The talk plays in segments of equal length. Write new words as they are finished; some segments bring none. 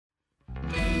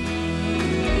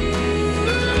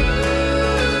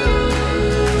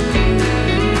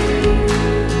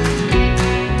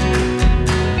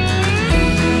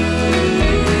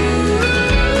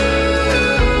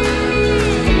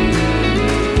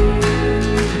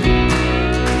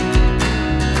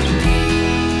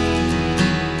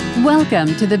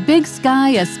Welcome to the Big Sky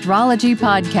Astrology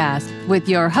Podcast with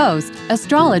your host,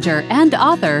 astrologer and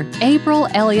author, April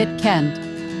Elliott Kent.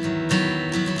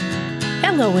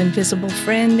 Hello, invisible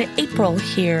friend. April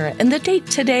here, and the date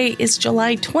today is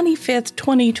July 25th,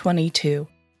 2022.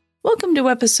 Welcome to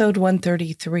episode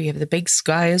 133 of the Big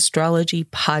Sky Astrology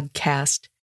Podcast.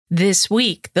 This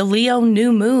week, the Leo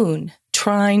new moon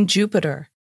trine Jupiter,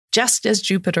 just as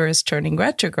Jupiter is turning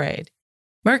retrograde.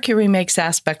 Mercury makes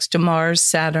aspects to Mars,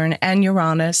 Saturn, and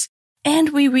Uranus, and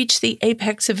we reach the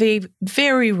apex of a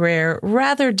very rare,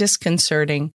 rather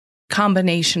disconcerting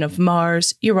combination of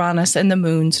Mars, Uranus, and the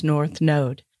moon's north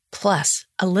node. Plus,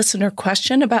 a listener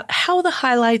question about how the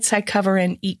highlights I cover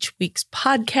in each week's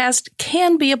podcast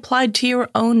can be applied to your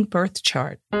own birth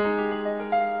chart.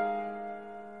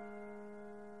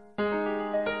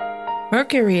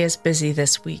 Mercury is busy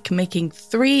this week, making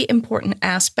 3 important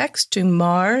aspects to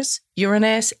Mars,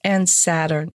 Uranus, and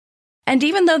Saturn. And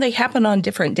even though they happen on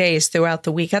different days throughout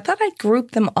the week, I thought I'd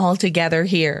group them all together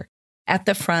here at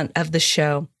the front of the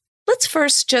show. Let's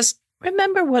first just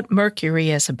remember what Mercury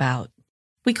is about.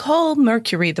 We call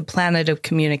Mercury the planet of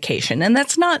communication, and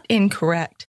that's not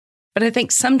incorrect. But I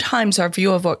think sometimes our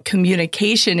view of what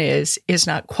communication is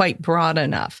not quite broad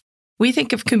enough. We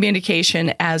think of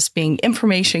communication as being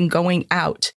information going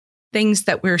out, things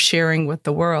that we're sharing with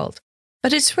the world.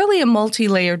 But it's really a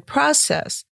multi-layered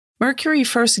process. Mercury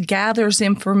first gathers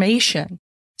information,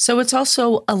 so it's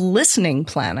also a listening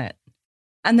planet.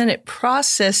 And then it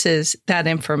processes that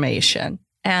information,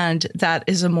 and that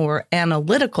is a more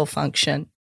analytical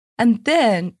function. And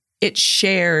then it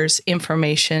shares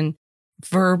information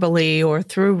verbally or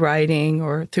through writing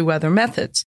or through other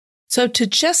methods. So to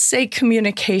just say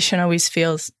communication always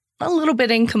feels a little bit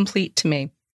incomplete to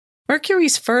me.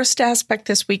 Mercury's first aspect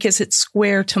this week is its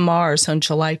square to Mars on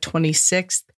July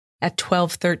 26th at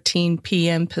 12:13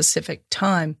 p.m. Pacific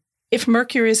time. If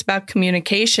Mercury is about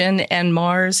communication and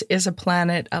Mars is a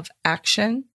planet of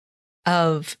action,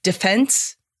 of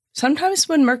defense, sometimes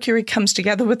when Mercury comes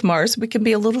together with Mars, we can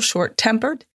be a little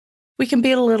short-tempered, we can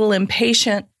be a little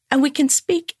impatient, and we can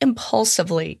speak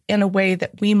impulsively in a way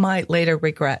that we might later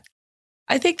regret.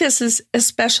 I think this is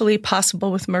especially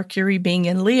possible with Mercury being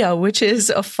in Leo, which is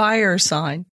a fire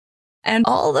sign. And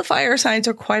all the fire signs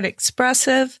are quite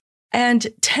expressive and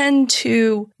tend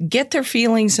to get their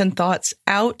feelings and thoughts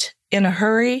out in a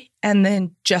hurry and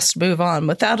then just move on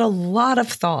without a lot of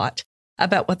thought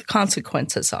about what the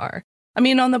consequences are. I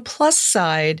mean, on the plus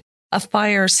side, a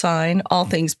fire sign, all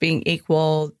things being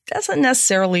equal, doesn't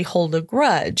necessarily hold a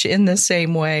grudge in the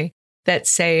same way that,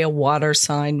 say, a water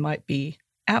sign might be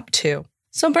apt to.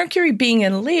 So Mercury being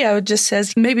in Leo just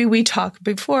says maybe we talk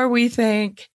before we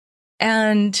think,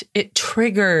 and it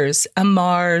triggers a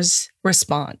Mars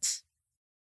response.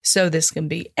 So this can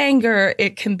be anger,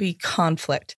 it can be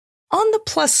conflict. On the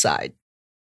plus side,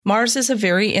 Mars is a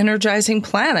very energizing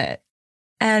planet.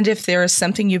 And if there is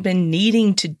something you've been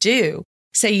needing to do,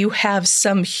 say you have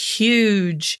some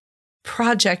huge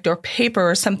project or paper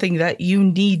or something that you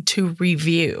need to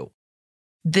review,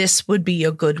 this would be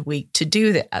a good week to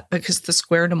do that because the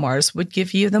square to Mars would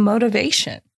give you the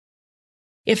motivation.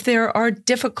 If there are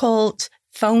difficult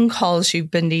phone calls you've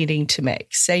been needing to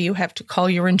make, say you have to call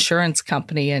your insurance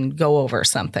company and go over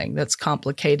something that's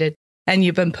complicated and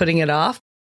you've been putting it off,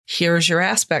 here's your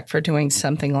aspect for doing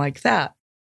something like that.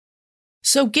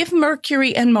 So give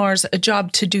Mercury and Mars a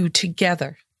job to do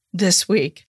together this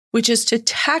week, which is to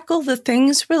tackle the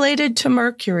things related to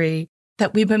Mercury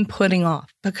that we've been putting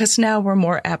off, because now we're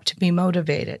more apt to be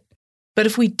motivated. But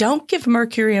if we don't give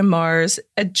Mercury and Mars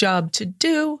a job to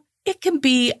do, it can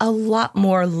be a lot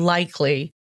more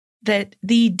likely that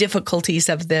the difficulties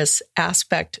of this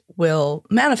aspect will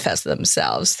manifest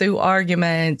themselves through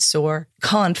arguments or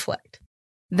conflict.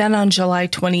 Then on July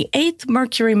 28th,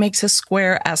 Mercury makes a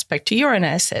square aspect to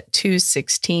Uranus at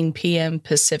 2:16 p.m.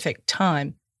 Pacific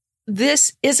time.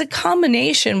 This is a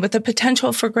combination with the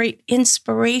potential for great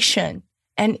inspiration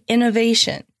and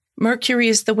innovation. Mercury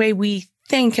is the way we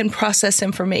think and process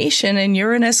information, and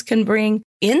Uranus can bring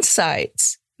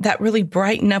insights that really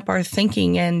brighten up our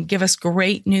thinking and give us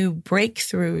great new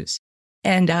breakthroughs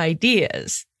and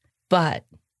ideas. But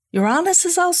Uranus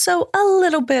is also a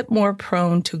little bit more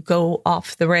prone to go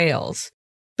off the rails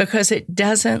because it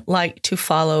doesn't like to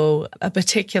follow a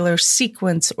particular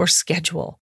sequence or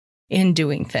schedule in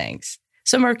doing things.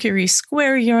 So Mercury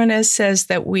square Uranus says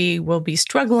that we will be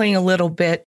struggling a little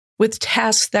bit with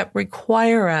tasks that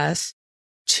require us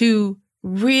to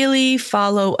really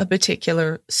follow a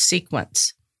particular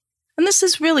sequence. And this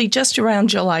is really just around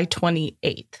July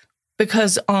 28th,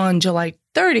 because on July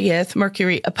 30th,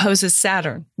 Mercury opposes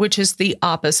Saturn, which is the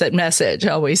opposite message,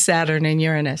 always Saturn and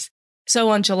Uranus. So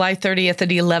on July 30th at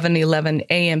 11:11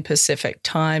 a.m. Pacific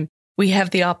time, we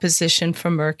have the opposition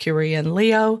from Mercury in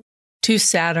Leo to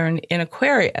Saturn in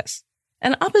Aquarius.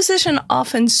 And opposition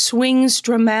often swings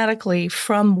dramatically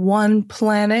from one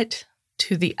planet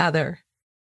to the other.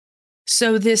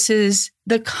 So this is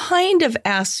the kind of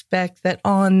aspect that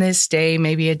on this day,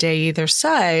 maybe a day either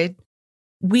side,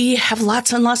 we have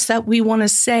lots and lots that we want to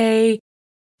say,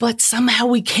 but somehow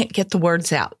we can't get the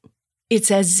words out.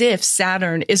 It's as if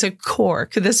Saturn is a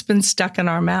cork that's been stuck in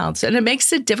our mouths, and it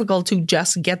makes it difficult to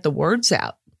just get the words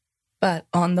out. But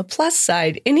on the plus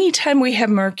side, anytime we have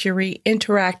Mercury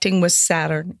interacting with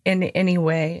Saturn in any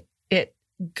way, it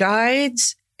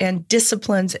guides and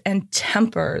disciplines and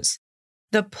tempers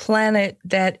the planet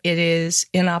that it is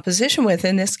in opposition with,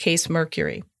 in this case,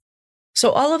 Mercury.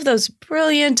 So all of those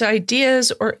brilliant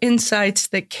ideas or insights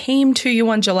that came to you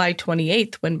on July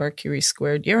 28th when Mercury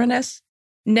squared Uranus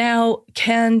now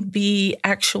can be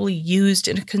actually used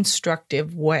in a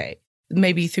constructive way,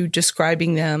 maybe through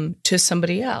describing them to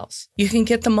somebody else. You can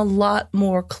get them a lot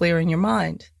more clear in your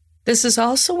mind. This is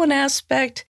also an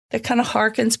aspect that kind of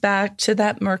harkens back to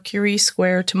that Mercury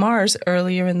square to Mars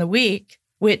earlier in the week,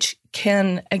 which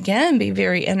can, again, be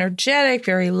very energetic,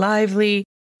 very lively,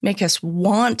 make us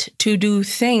want to do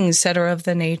things that are of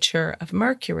the nature of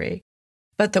Mercury,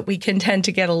 but that we can tend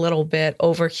to get a little bit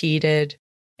overheated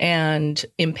and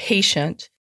impatient.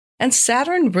 And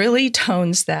Saturn really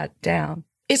tones that down.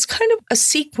 It's kind of a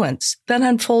sequence that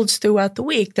unfolds throughout the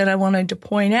week that I wanted to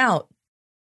point out.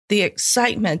 The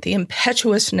excitement, the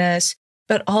impetuousness,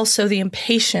 but also the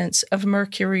impatience of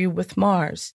Mercury with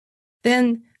Mars.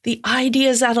 Then the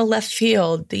ideas out of left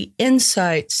field, the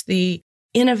insights, the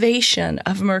innovation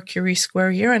of Mercury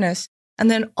square Uranus, and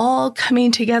then all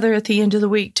coming together at the end of the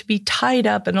week to be tied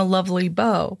up in a lovely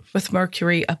bow with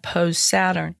Mercury opposed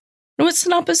Saturn. Now, it's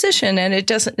an opposition, and it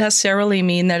doesn't necessarily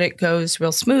mean that it goes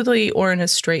real smoothly or in a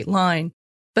straight line.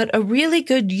 But a really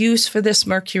good use for this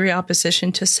Mercury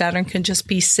opposition to Saturn can just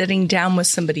be sitting down with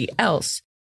somebody else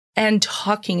and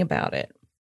talking about it.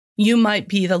 You might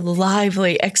be the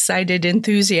lively, excited,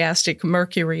 enthusiastic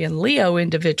Mercury and Leo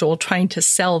individual trying to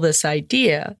sell this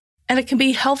idea. And it can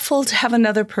be helpful to have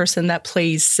another person that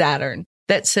plays Saturn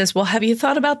that says, well, have you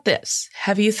thought about this?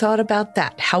 Have you thought about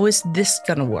that? How is this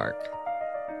going to work?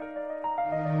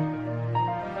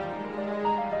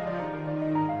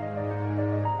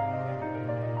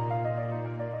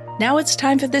 Now it's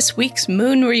time for this week's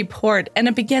moon report, and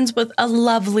it begins with a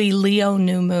lovely Leo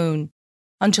new moon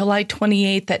on July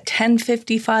 28th at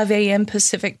 10:55 a.m.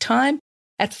 Pacific time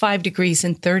at 5 degrees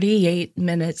and 38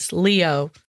 minutes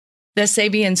Leo. The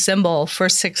Sabian symbol for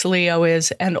 6 Leo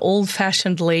is an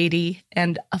old-fashioned lady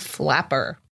and a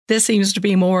flapper. This seems to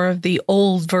be more of the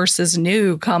old versus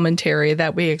new commentary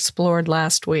that we explored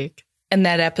last week. In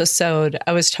that episode,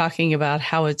 I was talking about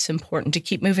how it's important to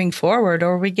keep moving forward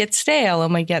or we get stale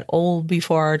and we get old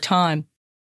before our time.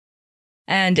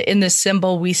 And in this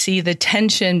symbol, we see the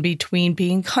tension between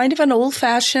being kind of an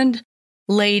old-fashioned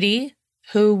lady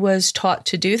who was taught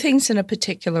to do things in a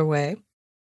particular way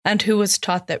and who was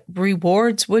taught that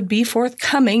rewards would be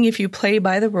forthcoming if you play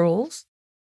by the rules.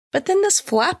 But then this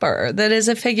flapper that is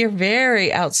a figure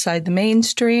very outside the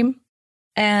mainstream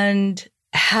and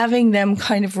having them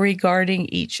kind of regarding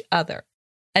each other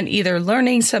and either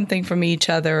learning something from each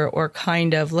other or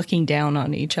kind of looking down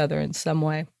on each other in some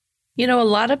way. You know, a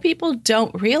lot of people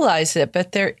don't realize it,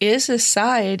 but there is a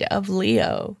side of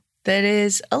Leo that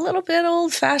is a little bit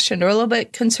old-fashioned or a little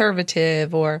bit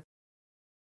conservative or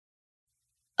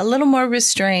a little more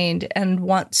restrained and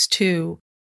wants to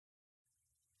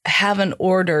have an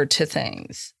order to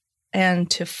things and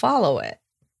to follow it.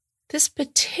 This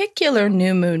particular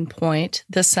new moon point,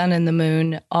 the sun and the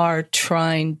moon are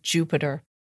trine Jupiter.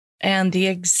 And the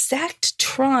exact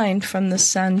trine from the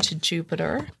sun to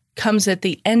Jupiter comes at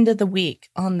the end of the week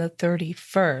on the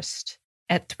 31st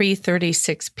at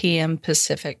 3:36 p.m.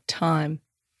 Pacific time.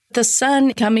 The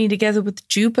sun coming together with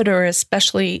Jupiter,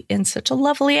 especially in such a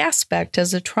lovely aspect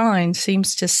as a trine,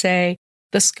 seems to say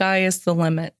the sky is the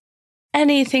limit.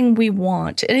 Anything we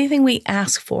want, anything we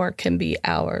ask for can be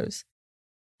ours.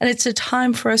 And it's a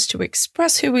time for us to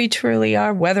express who we truly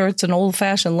are, whether it's an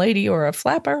old-fashioned lady or a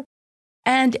flapper,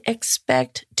 and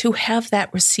expect to have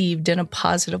that received in a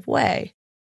positive way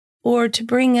or to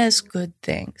bring us good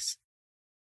things.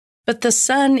 But the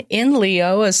sun in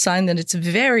Leo, a sign that it's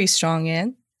very strong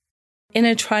in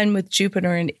a trine with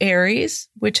Jupiter in Aries,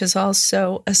 which is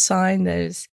also a sign that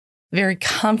is very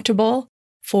comfortable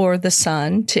for the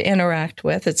sun to interact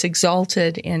with. It's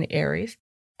exalted in Aries.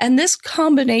 And this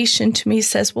combination to me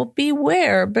says, well,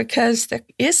 beware, because there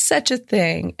is such a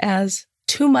thing as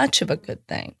too much of a good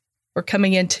thing. We're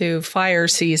coming into fire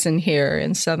season here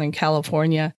in Southern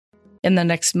California in the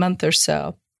next month or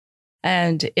so.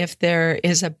 And if there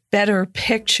is a better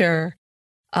picture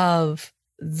of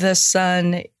the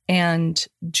sun and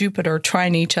Jupiter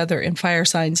trying each other in fire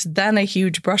signs than a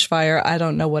huge brush fire, I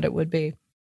don't know what it would be.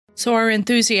 So our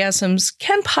enthusiasms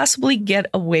can possibly get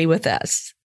away with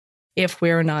us if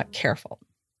we're not careful.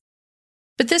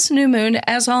 But this new moon,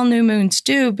 as all new moons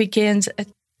do, begins a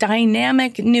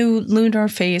dynamic new lunar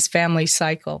phase family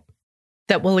cycle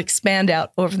that will expand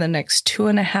out over the next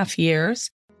 2.5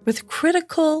 years, with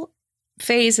critical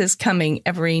phases coming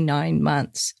every 9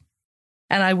 months.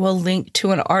 And I will link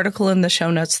to an article in the show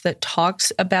notes that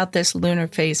talks about this lunar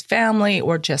phase family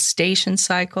or gestation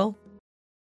cycle.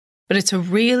 But it's a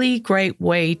really great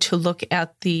way to look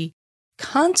at the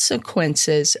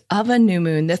consequences of a new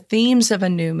moon, the themes of a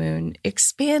new moon,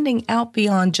 expanding out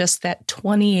beyond just that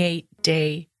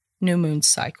 28-day new moon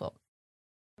cycle.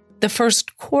 The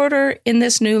first quarter in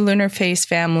this new lunar phase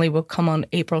family will come on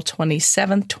April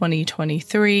 27th,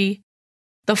 2023.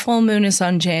 The full moon is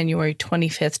on January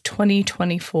 25th,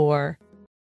 2024.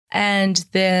 And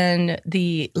then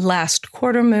the last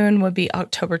quarter moon would be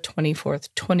October 24th,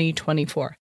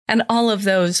 2024. And all of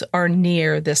those are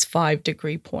near this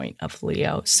 5-degree point of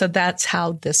Leo. So that's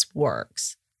how this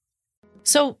works.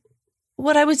 So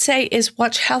what I would say is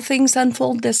watch how things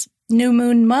unfold this new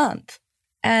moon month,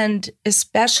 and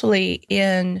especially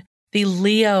in the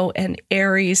Leo and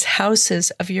Aries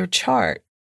houses of your chart.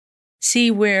 See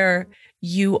where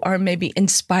you are maybe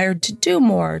inspired to do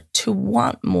more, to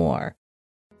want more,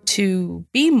 to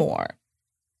be more.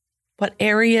 What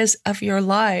areas of your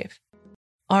life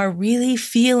are really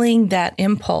feeling that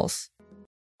impulse,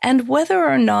 and whether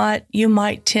or not you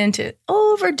might tend to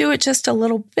overdo it just a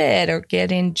little bit or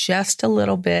get in just a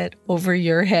little bit over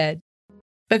your head,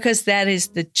 because that is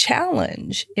the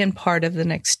challenge in part of the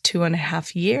next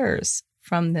 2.5 years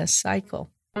from this cycle.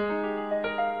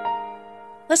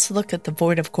 Let's look at the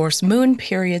void of course moon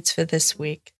periods for this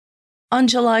week. On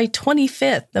July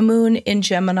 25th, the moon in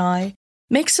Gemini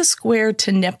makes a square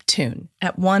to Neptune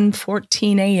at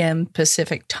 1:14 a.m.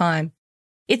 Pacific time.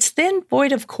 It's then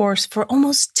void of course for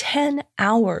almost 10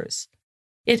 hours.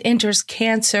 It enters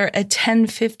Cancer at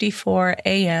 10:54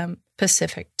 a.m.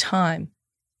 Pacific time.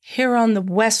 Here on the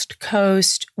West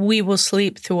Coast, we will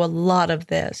sleep through a lot of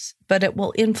this, but it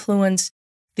will influence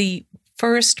the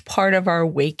first part of our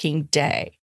waking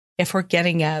day if we're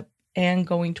getting up and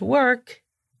going to work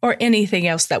or anything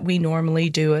else that we normally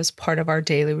do as part of our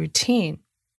daily routine.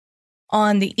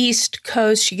 On the East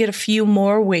Coast, you get a few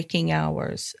more waking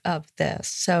hours of this,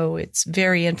 so it's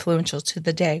very influential to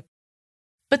the day.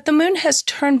 But the moon has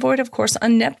turned void, of course,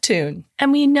 on Neptune,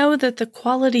 and we know that the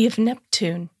quality of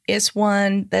Neptune is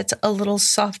one that's a little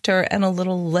softer and a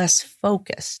little less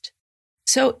focused.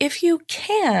 So if you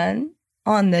can,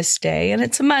 on this day, and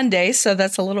it's a Monday, so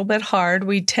that's a little bit hard,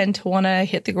 we tend to want to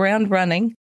hit the ground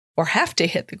running, or have to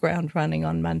hit the ground running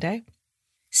on Monday.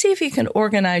 See if you can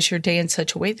organize your day in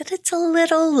such a way that it's a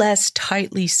little less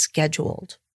tightly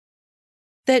scheduled.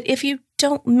 That if you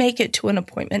don't make it to an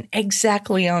appointment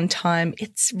exactly on time,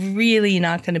 it's really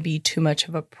not going to be too much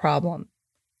of a problem.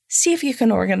 See if you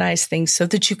can organize things so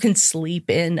that you can sleep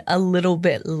in a little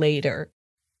bit later.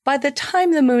 By the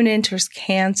time the moon enters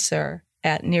Cancer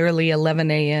at nearly 11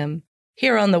 a.m.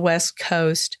 here on the West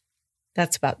Coast,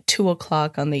 that's about 2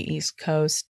 o'clock on the East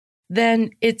Coast,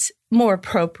 then it's more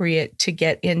appropriate to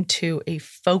get into a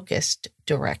focused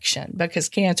direction because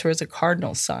Cancer is a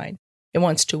cardinal sign. It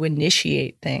wants to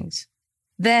initiate things.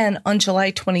 Then on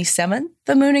July 27th,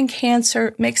 the moon in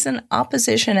Cancer makes an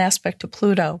opposition aspect to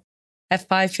Pluto at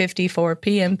 5:54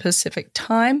 p.m. Pacific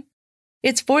time.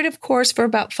 It's void, of course, for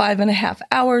about 5.5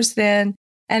 hours then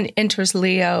and enters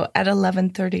Leo at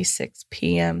 11:36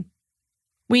 p.m.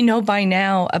 We know by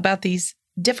now about these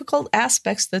difficult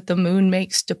aspects that the moon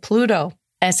makes to Pluto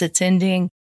as it's ending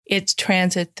its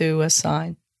transit through a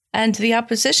sign. And the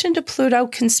opposition to Pluto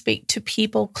can speak to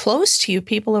people close to you,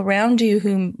 people around you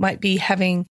who might be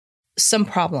having some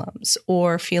problems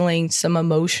or feeling some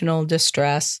emotional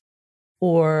distress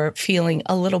or feeling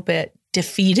a little bit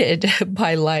defeated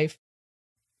by life.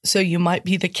 So you might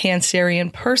be the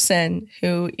Cancerian person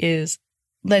who is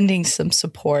lending some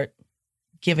support,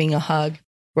 giving a hug,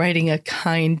 writing a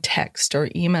kind text or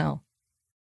email.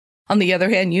 On the other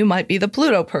hand, you might be the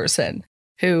Pluto person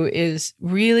who is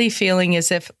really feeling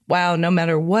as if, wow, no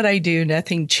matter what I do,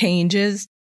 nothing changes.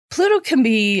 Pluto can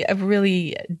be a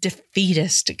really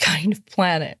defeatist kind of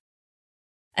planet.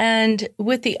 And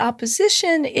with the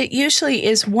opposition, it usually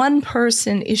is one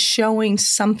person is showing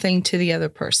something to the other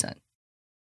person.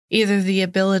 Either the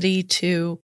ability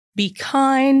to be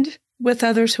kind, with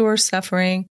others who are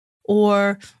suffering,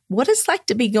 or what it's like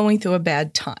to be going through a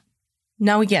bad time.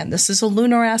 Now, again, this is a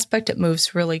lunar aspect. It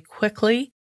moves really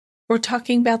quickly. We're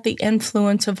talking about the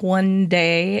influence of one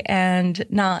day and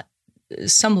not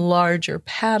some larger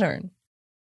pattern.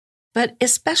 But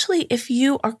especially if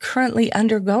you are currently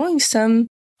undergoing some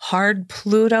hard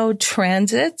Pluto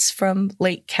transits from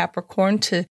late Capricorn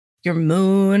to your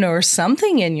moon or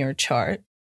something in your chart,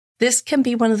 this can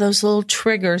be one of those little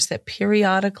triggers that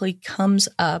periodically comes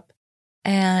up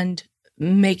and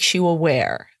makes you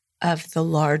aware of the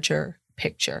larger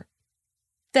picture.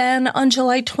 Then on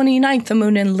July 29th, the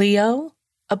moon in Leo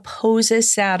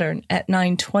opposes Saturn at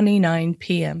 9:29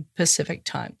 p.m. Pacific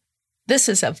time. This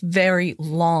is a very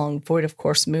long void of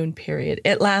course moon period.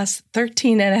 It lasts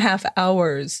 13 and a half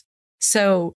hours.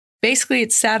 So basically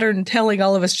it's Saturn telling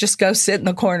all of us just go sit in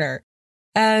the corner.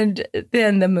 And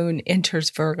then the moon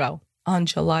enters Virgo on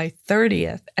July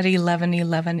 30th at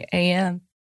 11:11 a.m.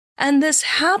 And this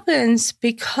happens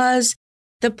because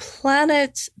the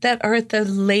planets that are at the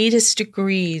latest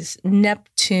degrees,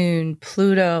 Neptune,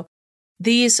 Pluto,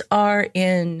 these are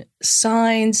in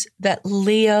signs that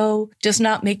Leo does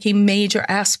not make a major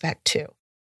aspect to.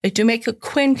 They do make a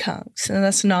quincunx, and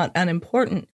that's not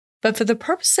unimportant. But for the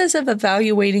purposes of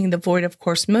evaluating the void of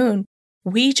course moon,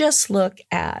 we just look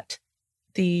at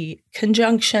the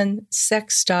conjunction,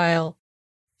 sextile,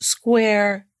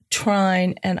 square,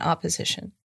 trine, and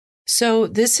opposition. So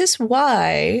this is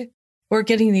why we're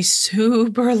getting these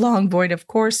super long void of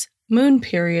course moon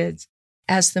periods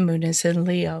as the moon is in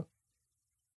Leo.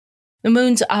 The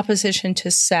moon's opposition to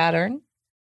Saturn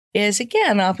is,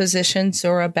 again, oppositions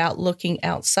are about looking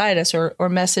outside us or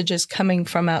messages coming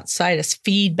from outside us,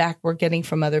 feedback we're getting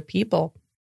from other people.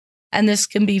 And this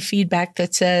can be feedback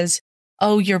that says,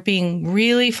 oh, you're being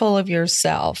really full of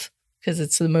yourself because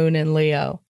it's the moon in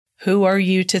Leo. Who are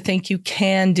you to think you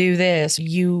can do this?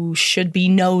 You should be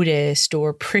noticed or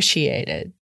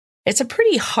appreciated. It's a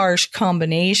pretty harsh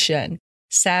combination,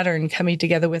 Saturn coming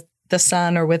together with the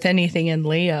sun or with anything in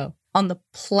Leo. On the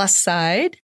plus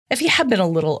side, if you have been a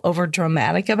little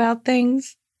overdramatic about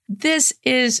things, this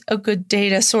is a good day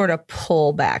to sort of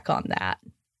pull back on that,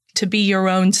 to be your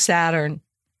own Saturn.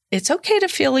 It's okay to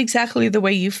feel exactly the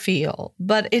way you feel,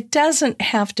 but it doesn't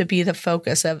have to be the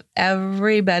focus of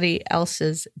everybody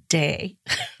else's day.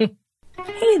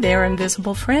 Hey there,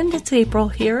 invisible friend. It's April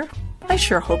here. I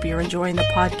sure hope you're enjoying the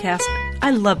podcast.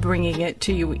 I love bringing it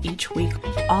to you each week.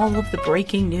 All of the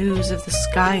breaking news of the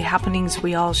sky happenings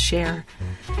we all share.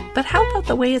 But how about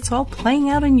the way it's all playing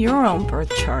out in your own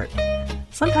birth chart?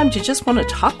 Sometimes you just want to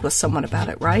talk with someone about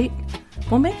it, right?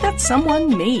 Well, make that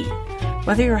someone me.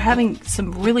 Whether you're having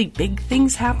some really big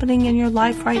things happening in your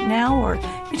life right now, or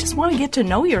you just want to get to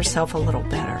know yourself a little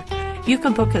better, you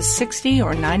can book a 60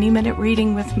 or 90-minute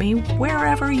reading with me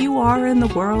wherever you are in the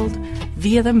world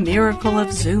via the miracle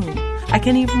of Zoom. I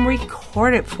can even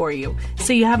record it for you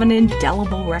so you have an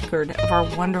indelible record of our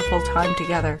wonderful time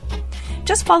together.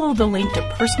 Just follow the link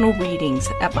to personal readings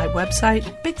at my website,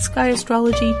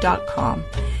 BigSkyAstrology.com.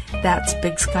 That's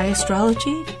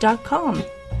BigSkyAstrology.com.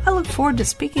 I look forward to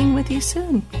speaking with you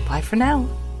soon. Bye for now.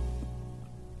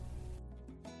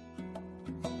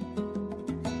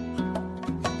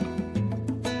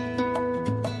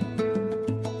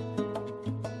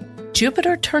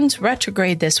 Jupiter turns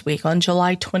retrograde this week on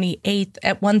July 28th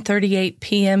at 1:38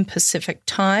 p.m. Pacific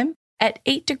time at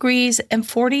 8 degrees and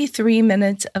 43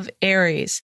 minutes of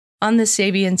Aries on the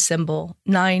Sabian symbol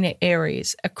 9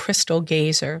 Aries, a crystal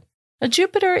gazer. Now,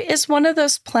 Jupiter is one of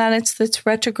those planets that's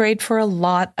retrograde for a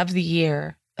lot of the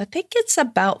year. I think it's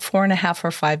about 4.5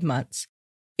 or 5 months.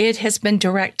 It has been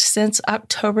direct since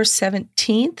October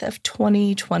 17th of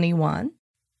 2021.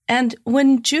 And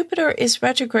when Jupiter is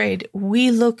retrograde, we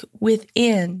look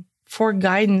within for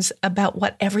guidance about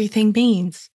what everything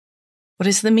means. What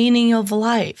is the meaning of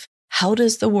life? How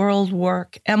does the world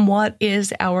work? And what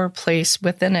is our place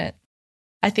within it?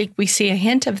 I think we see a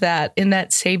hint of that in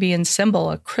that Sabian symbol,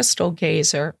 a crystal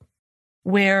gazer,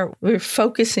 where we're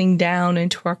focusing down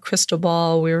into our crystal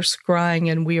ball, we're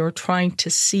scrying, and we are trying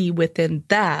to see within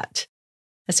that,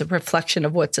 as a reflection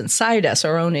of what's inside us,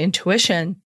 our own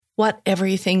intuition, what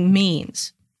everything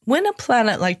means. When a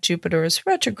planet like Jupiter is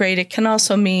retrograde, it can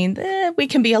also mean that we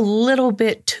can be a little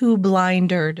bit too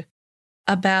blinded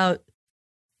about,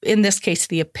 in this case,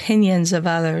 the opinions of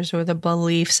others or the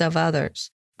beliefs of others.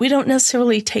 We don't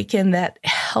necessarily take in that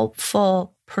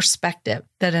helpful perspective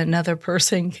that another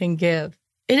person can give.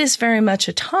 It is very much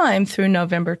a time through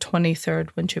November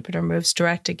 23rd, when Jupiter moves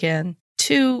direct again,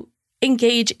 to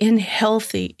engage in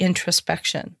healthy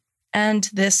introspection. And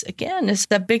this, again, is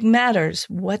the big matters.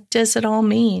 What does it all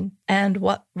mean? And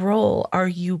what role are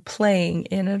you playing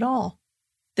in it all?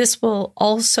 This will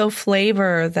also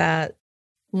flavor that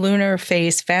lunar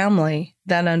phase family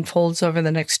that unfolds over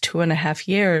the next 2.5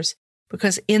 years,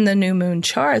 because in the new moon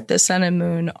chart, the sun and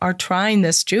moon are trying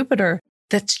this Jupiter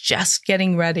that's just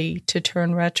getting ready to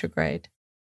turn retrograde.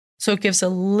 So it gives a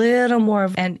little more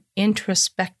of an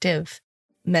introspective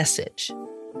message.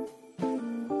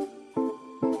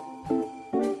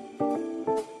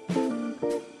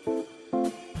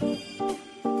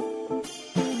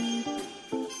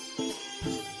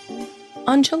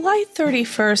 On July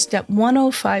 31st at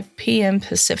 1:05 p.m.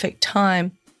 Pacific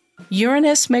time,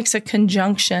 Uranus makes a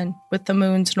conjunction with the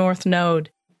moon's north node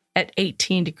at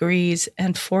 18 degrees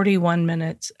and 41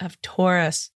 minutes of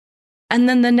Taurus. And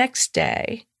then the next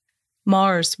day,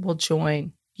 Mars will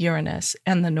join Uranus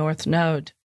and the north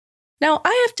node. Now,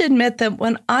 I have to admit that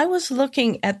when I was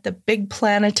looking at the big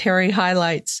planetary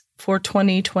highlights for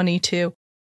 2022,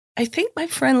 I think my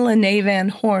friend Lene Van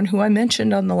Horn, who I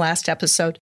mentioned on the last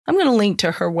episode, I'm going to link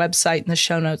to her website in the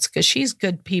show notes because she's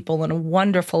good people and a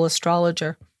wonderful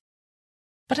astrologer.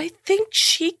 But I think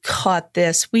she caught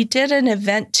this. We did an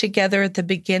event together at the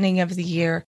beginning of the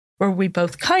year where we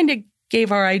both kind of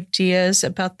gave our ideas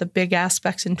about the big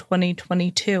aspects in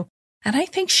 2022. And I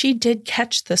think she did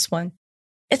catch this one.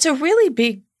 It's a really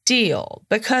big deal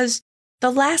because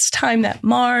the last time that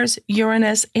Mars,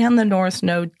 Uranus, and the North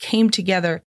Node came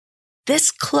together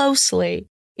this closely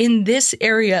in this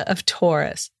area of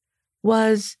Taurus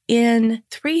was in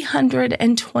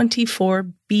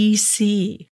 324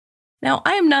 BC. Now,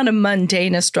 I am not a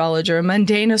mundane astrologer.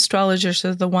 Mundane astrologers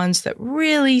are the ones that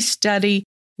really study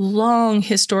long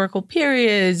historical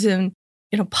periods and,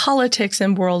 politics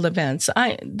and world events.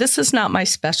 This is not my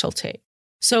specialty.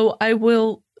 So I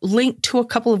will link to a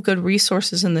couple of good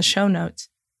resources in the show notes.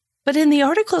 But in the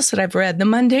articles that I've read, the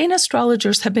mundane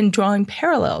astrologers have been drawing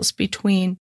parallels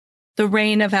between the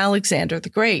reign of Alexander the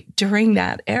Great during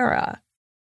that era,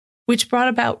 which brought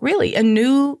about really a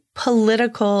new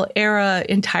political era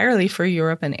entirely for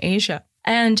Europe and Asia.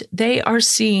 And they are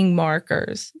seeing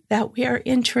markers that we are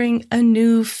entering a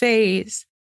new phase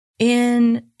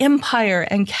in empire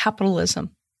and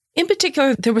capitalism. In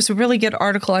particular, there was a really good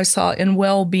article I saw in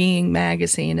Wellbeing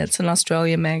magazine. It's an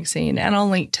Australian magazine, and I'll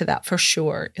link to that for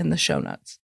sure in the show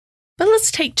notes. But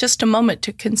let's take just a moment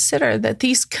to consider that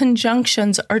these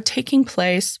conjunctions are taking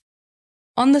place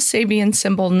on the Sabian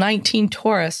symbol 19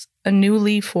 Taurus, a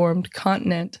newly formed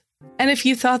continent. And if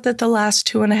you thought that the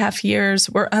last 2.5 years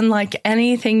were unlike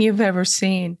anything you've ever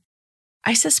seen,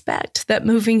 I suspect that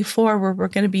moving forward, we're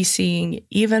going to be seeing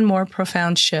even more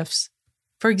profound shifts.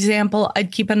 For example,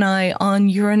 I'd keep an eye on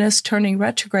Uranus turning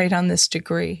retrograde on this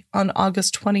degree on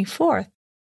August 24th.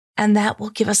 And that will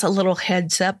give us a little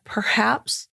heads up,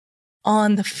 perhaps,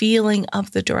 on the feeling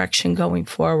of the direction going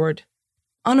forward.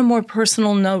 On a more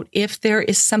personal note, if there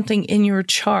is something in your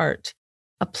chart,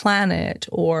 a planet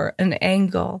or an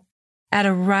angle at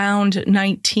around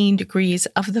 19 degrees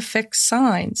of the fixed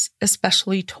signs,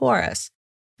 especially Taurus,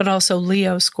 but also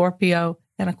Leo, Scorpio,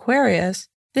 and Aquarius,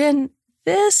 then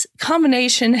this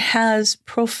combination has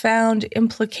profound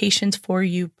implications for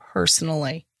you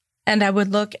personally. And I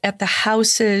would look at the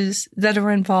houses that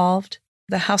are involved,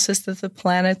 the houses that the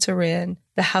planets are in,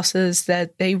 the houses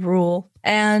that they rule,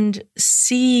 and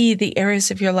see the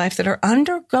areas of your life that are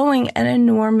undergoing an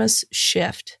enormous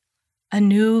shift, a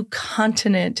new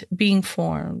continent being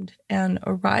formed and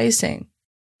arising.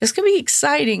 It's going to be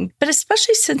exciting, but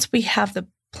especially since we have the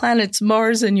planets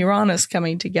Mars and Uranus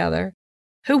coming together,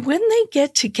 who, when they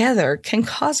get together, can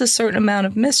cause a certain amount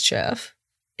of mischief.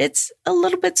 It's a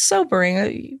little bit sobering.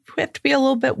 You have to be a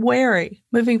little bit wary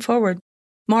moving forward.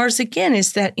 Mars, again,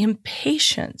 is that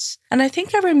impatience. And I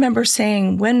think I remember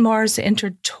saying when Mars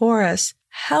entered Taurus,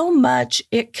 how much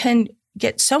it can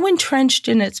get so entrenched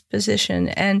in its position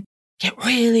and get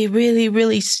really, really,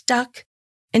 really stuck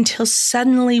until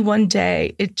suddenly one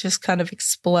day it just kind of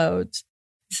explodes.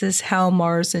 This is how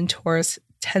Mars in Taurus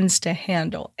tends to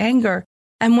handle anger.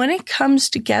 And when it comes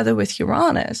together with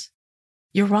Uranus,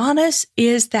 Uranus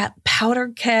is that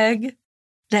powder keg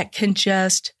that can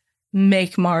just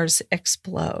make Mars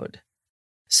explode.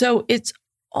 So it's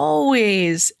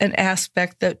always an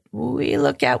aspect that we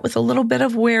look at with a little bit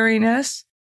of wariness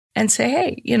and say,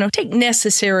 hey, take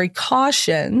necessary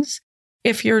cautions.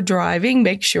 If you're driving,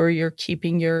 make sure you're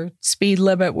keeping your speed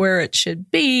limit where it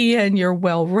should be and you're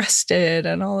well rested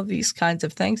and all of these kinds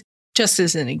of things, just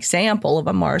as an example of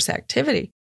a Mars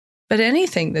activity. But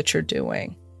anything that you're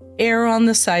doing, err on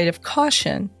the side of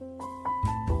caution.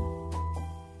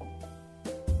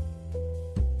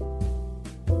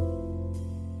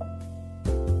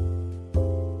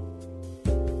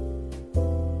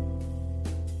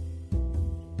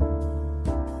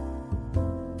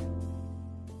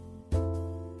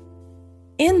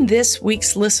 in this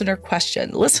week's listener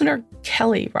question, listener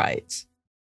Kelly writes,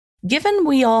 given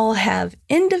we all have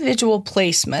individual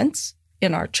placements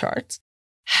in our charts,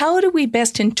 how do we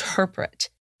best interpret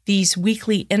these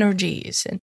weekly energies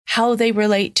and how they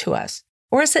relate to us?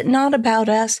 Or is it not about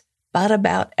us, but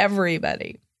about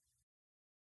everybody?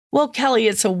 Well, Kelly,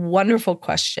 it's a wonderful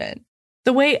question.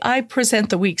 The way I present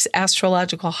the week's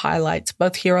astrological highlights,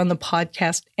 both here on the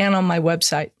podcast and on my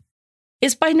website,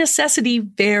 is by necessity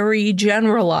very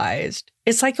generalized.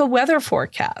 It's like a weather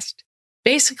forecast.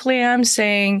 Basically, I'm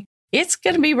saying it's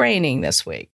going to be raining this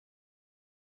week.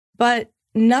 But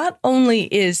not only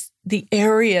is the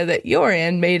area that you're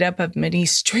in made up of many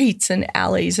streets and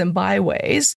alleys and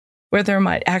byways where there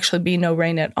might actually be no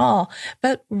rain at all,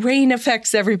 but rain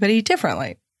affects everybody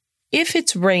differently. If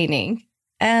it's raining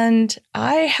and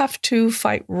I have to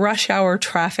fight rush hour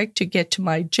traffic to get to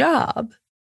my job,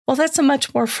 well, that's a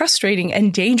much more frustrating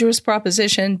and dangerous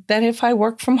proposition than if I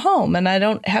work from home and I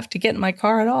don't have to get in my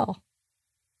car at all.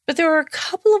 But there are a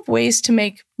couple of ways to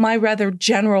make my rather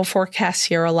general forecasts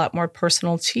here a lot more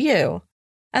personal to you.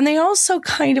 And they also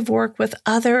kind of work with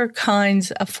other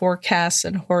kinds of forecasts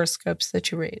and horoscopes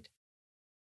that you read.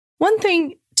 One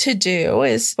thing to do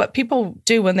is what people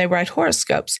do when they write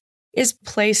horoscopes is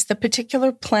place the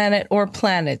particular planet or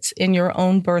planets in your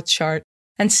own birth chart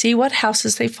and see what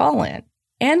houses they fall in,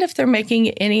 and if they're making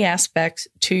any aspects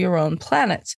to your own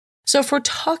planets. So if we're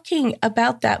talking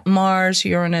about that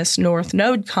Mars-Uranus North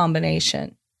Node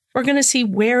combination, we're going to see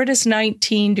where it is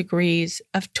 19 degrees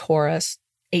of Taurus,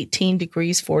 18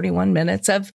 degrees, 41 minutes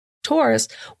of Taurus.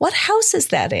 What house is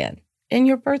that in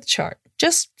your birth chart?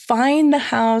 Just find the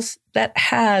house that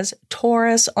has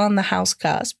Taurus on the house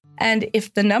cusp. And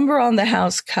if the number on the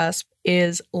house cusp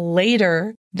is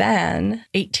later than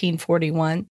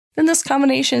 1841, then this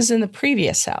combination is in the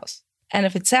previous house. And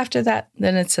if it's after that,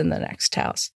 then it's in the next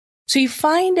house. So you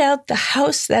find out the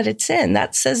house that it's in.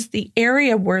 That says the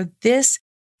area where this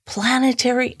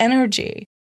planetary energy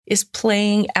is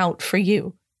playing out for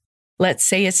you. Let's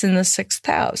say it's in the 6th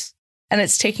house and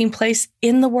it's taking place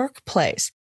in the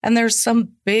workplace. And there's some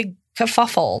big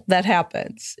kerfuffle that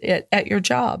happens at your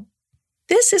job.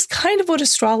 This is kind of what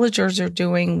astrologers are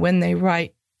doing when they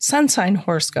write sun sign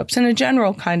horoscopes in a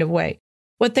general kind of way.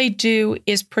 What they do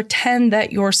is pretend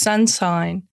that your sun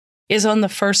sign is on the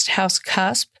 1st house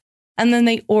cusp, and then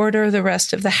they order the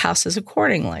rest of the houses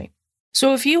accordingly.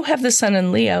 So if you have the sun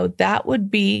in Leo, that would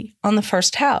be on the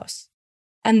 1st house.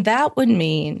 And that would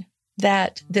mean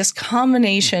that this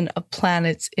combination of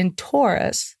planets in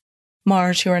Taurus,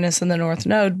 Mars, Uranus, and the North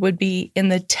Node would be in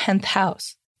the 10th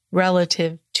house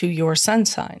relative to your sun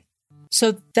sign.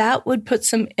 So that would put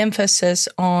some emphasis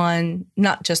on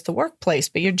not just the workplace,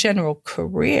 but your general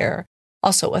career,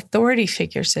 also authority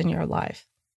figures in your life.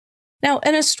 Now,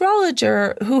 an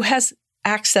astrologer who has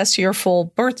access to your full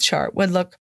birth chart would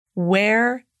look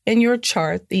where in your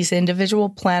chart these individual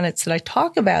planets that I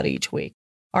talk about each week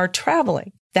are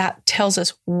traveling. That tells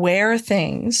us where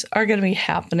things are going to be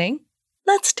happening.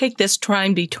 Let's take this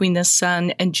trine between the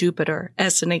Sun and Jupiter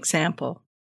as an example.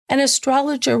 An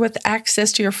astrologer with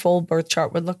access to your full birth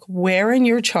chart would look where in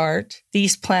your chart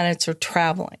these planets are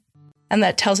traveling. And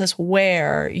that tells us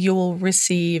where you will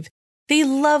receive the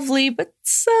lovely but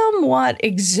somewhat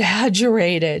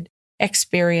exaggerated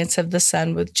experience of the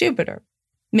Sun with Jupiter.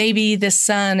 Maybe the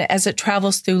Sun, as it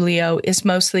travels through Leo, is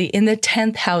mostly in the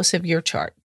 10th house of your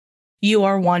chart. You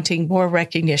are wanting more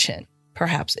recognition,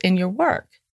 perhaps in your work.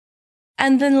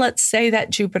 And then let's say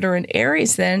that Jupiter in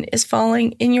Aries then is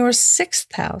falling in your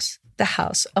 6th house, the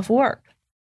house of work.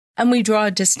 And we draw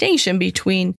a distinction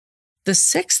between the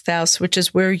 6th house, which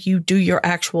is where you do your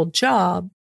actual job,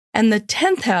 and the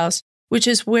 10th house, which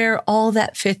is where all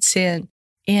that fits in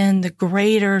the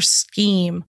greater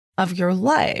scheme of your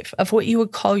life, of what you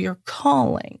would call your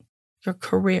calling, your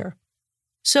career.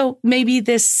 So maybe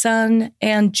this Sun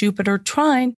and Jupiter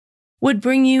trine would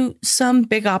bring you some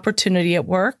big opportunity at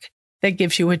work that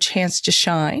gives you a chance to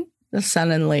shine, the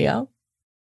Sun in Leo,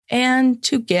 and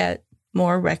to get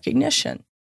more recognition.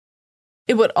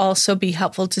 It would also be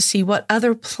helpful to see what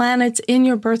other planets in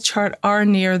your birth chart are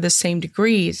near the same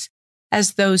degrees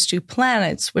as those two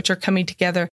planets, which are coming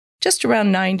together just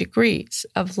around 9 degrees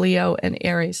of Leo and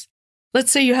Aries.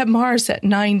 Let's say you have Mars at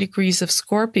 9 degrees of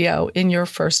Scorpio in your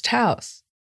 1st house.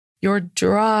 Your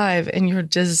drive and your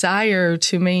desire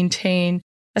to maintain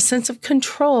a sense of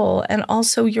control and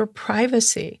also your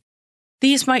privacy.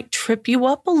 These might trip you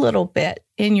up a little bit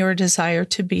in your desire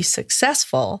to be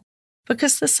successful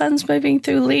because the Sun's moving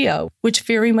through Leo, which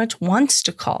very much wants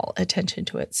to call attention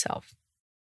to itself.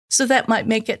 So that might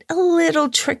make it a little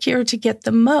trickier to get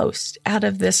the most out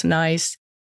of this nice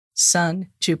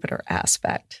Sun-Jupiter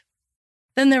aspect.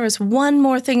 Then there is one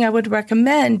more thing I would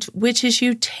recommend, which is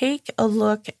you take a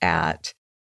look at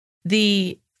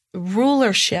the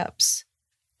rulerships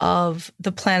of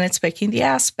the planets making the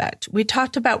aspect. We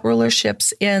talked about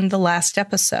rulerships in the last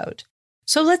episode.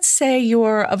 So let's say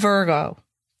you're a Virgo,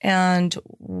 and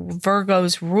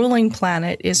Virgo's ruling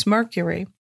planet is Mercury.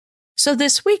 So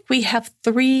this week we have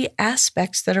 3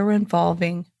 aspects that are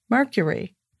involving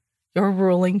Mercury, your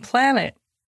ruling planet.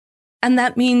 And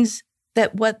that means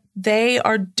that what they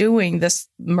are doing, this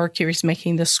Mercury's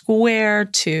making the square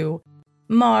to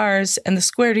Mars and the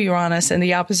square to Uranus and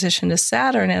the opposition to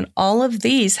Saturn. And all of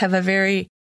these have a very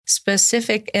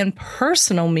specific and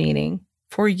personal meaning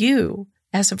for you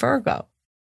as a Virgo,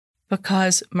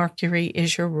 because Mercury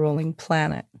is your ruling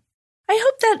planet. I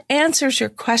hope that answers your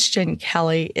question,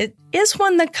 Kelly. It is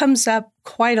one that comes up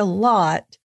quite a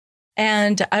lot,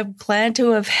 and I'm glad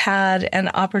to have had an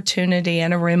opportunity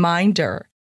and a reminder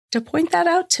to point that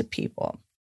out to people,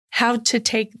 how to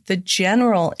take the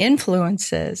general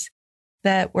influences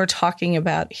that we're talking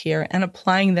about here and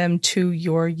applying them to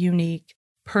your unique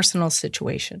personal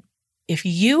situation. If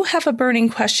you have a burning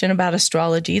question about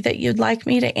astrology that you'd like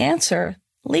me to answer,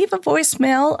 leave a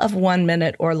voicemail of 1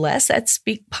 minute or less at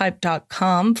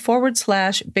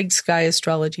speakpipe.com/Big Sky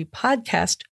Astrology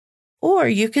Podcast, or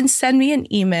you can send me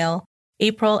an email,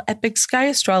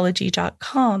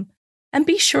 april@bigskyAstrology.com, and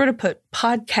be sure to put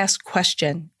podcast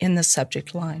question in the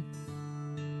subject line.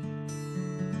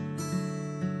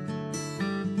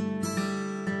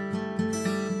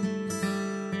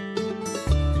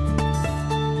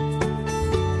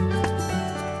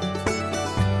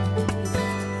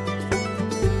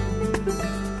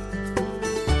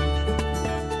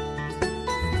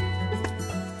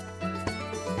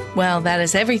 Well, that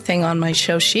is everything on my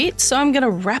show sheet, so I'm going to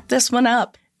wrap this one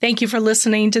up. Thank you for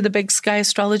listening to the Big Sky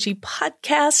Astrology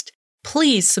Podcast.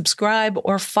 Please subscribe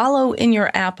or follow in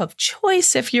your app of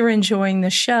choice if you're enjoying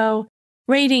the show.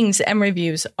 Ratings and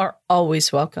reviews are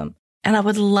always welcome, and I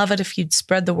would love it if you'd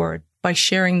spread the word by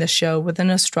sharing the show with an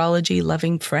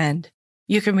astrology-loving friend.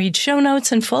 You can read show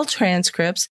notes and full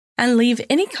transcripts and leave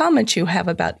any comments you have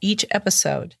about each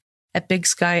episode at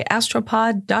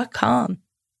bigskyastropod.com.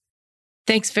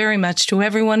 Thanks very much to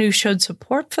everyone who showed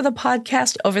support for the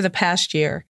podcast over the past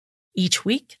year. Each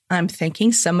week, I'm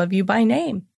thanking some of you by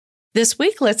name. This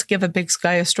week, let's give a Big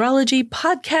Sky Astrology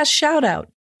podcast shout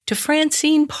out to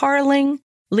Francine Parling,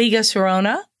 Liga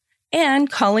Serona, and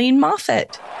Colleen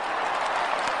Moffat.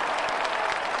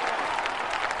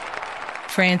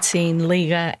 Francine,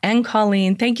 Liga, and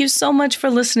Colleen, thank you so much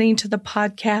for listening to the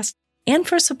podcast and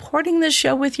for supporting the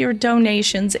show with your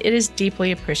donations. It is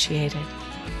deeply appreciated.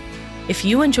 If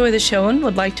you enjoy the show and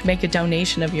would like to make a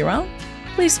donation of your own,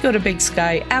 please go to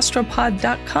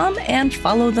bigskyastropod.com and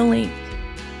follow the link.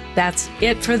 That's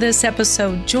it for this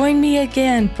episode. Join me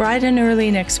again bright and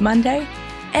early next Monday.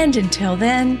 And until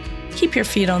then, keep your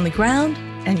feet on the ground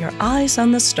and your eyes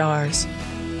on the stars.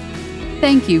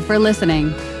 Thank you for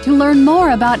listening. To learn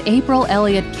more about April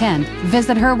Elliott Kent,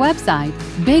 visit her website,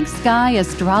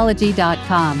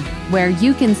 bigskyAstrology.com, where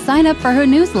you can sign up for her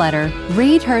newsletter,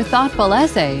 read her thoughtful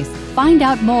essays, find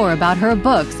out more about her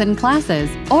books and classes,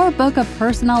 or book a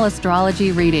personal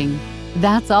astrology reading.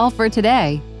 That's all for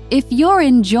today. If you're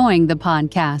enjoying the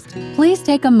podcast, please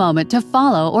take a moment to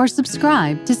follow or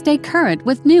subscribe to stay current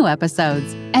with new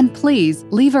episodes. And please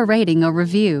leave a rating or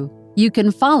review. You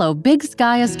can follow Big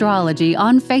Sky Astrology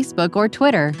on Facebook or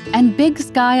Twitter, and Big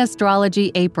Sky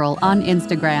Astrology April on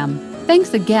Instagram.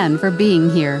 Thanks again for being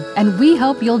here, and we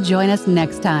hope you'll join us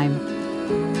next time.